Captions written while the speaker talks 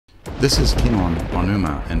This is Kimon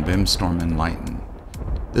Onuma and BIM Storm Enlighten.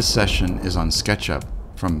 This session is on SketchUp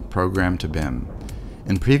from Program to BIM.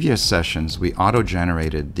 In previous sessions, we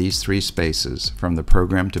auto-generated these three spaces from the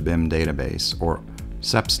Program to BIM database, or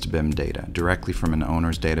SEPs to BIM data, directly from an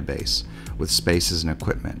owner's database, with spaces and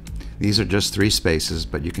equipment. These are just three spaces,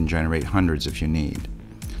 but you can generate hundreds if you need.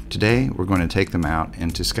 Today, we're going to take them out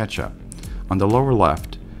into SketchUp. On the lower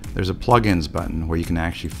left, there's a plugins button where you can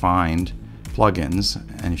actually find plugins,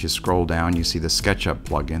 and if you scroll down you see the SketchUp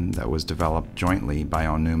plugin that was developed jointly by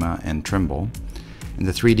Onuma and Trimble. In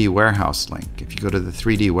the 3D Warehouse link, if you go to the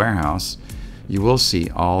 3D Warehouse, you will see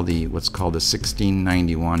all the what's called the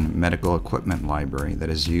 1691 medical equipment library that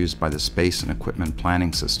is used by the Space and Equipment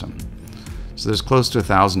Planning System. So there's close to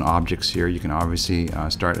 1,000 objects here. You can obviously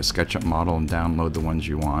start a SketchUp model and download the ones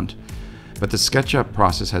you want. But the SketchUp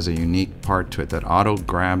process has a unique part to it that auto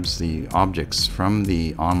grabs the objects from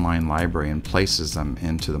the online library and places them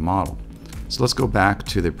into the model. So let's go back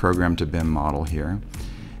to the Program to BIM model here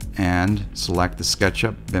and select the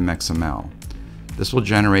SketchUp BIM XML. This will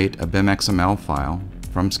generate a BIM XML file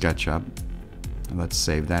from SketchUp. Let's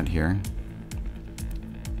save that here.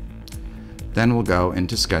 Then we'll go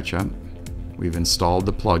into SketchUp. We've installed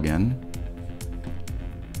the plugin.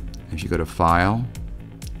 If you go to File,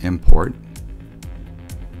 Import,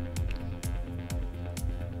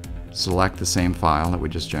 select the same file that we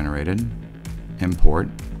just generated, import,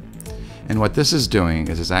 and what this is doing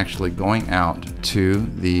is it's actually going out to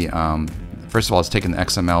the first of all, it's taking the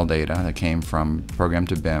XML data that came from Program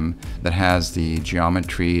to BIM that has the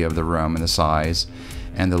geometry of the room and the size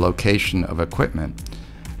and the location of equipment,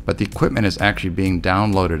 but the equipment is actually being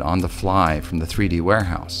downloaded on the fly from the 3D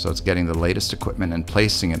warehouse, so it's getting the latest equipment and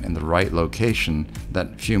placing it in the right location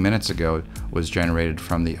that a few minutes ago was generated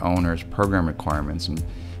from the owner's program requirements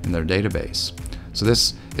in their database. So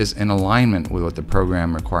this is in alignment with what the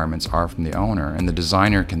program requirements are from the owner, and the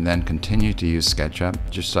designer can then continue to use SketchUp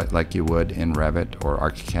just like you would in Revit or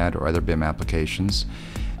ArchiCAD or other BIM applications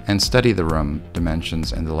and study the room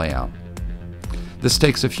dimensions and the layout. This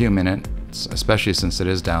takes a few minutes, especially since it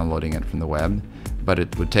is downloading it from the web, but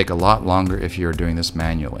it would take a lot longer if you're doing this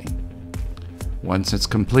manually. Once it's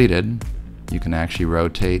completed, you can actually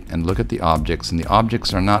rotate and look at the objects, and the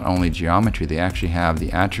objects are not only geometry, they actually have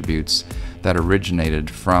the attributes that originated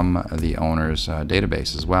from the owner's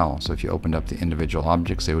database as well. So if you opened up the individual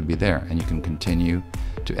objects, they would be there, and you can continue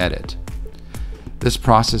to edit. This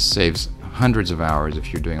process saves hundreds of hours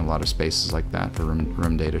if you're doing a lot of spaces like that for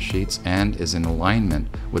room data sheets, and is in alignment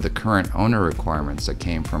with the current owner requirements that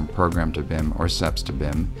came from Program to BIM or SEPs to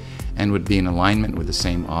BIM, and would be in alignment with the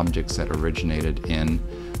same objects that originated in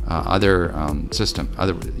other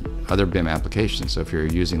BIM applications. So if you're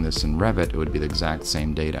using this in Revit, it would be the exact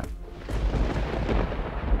same data.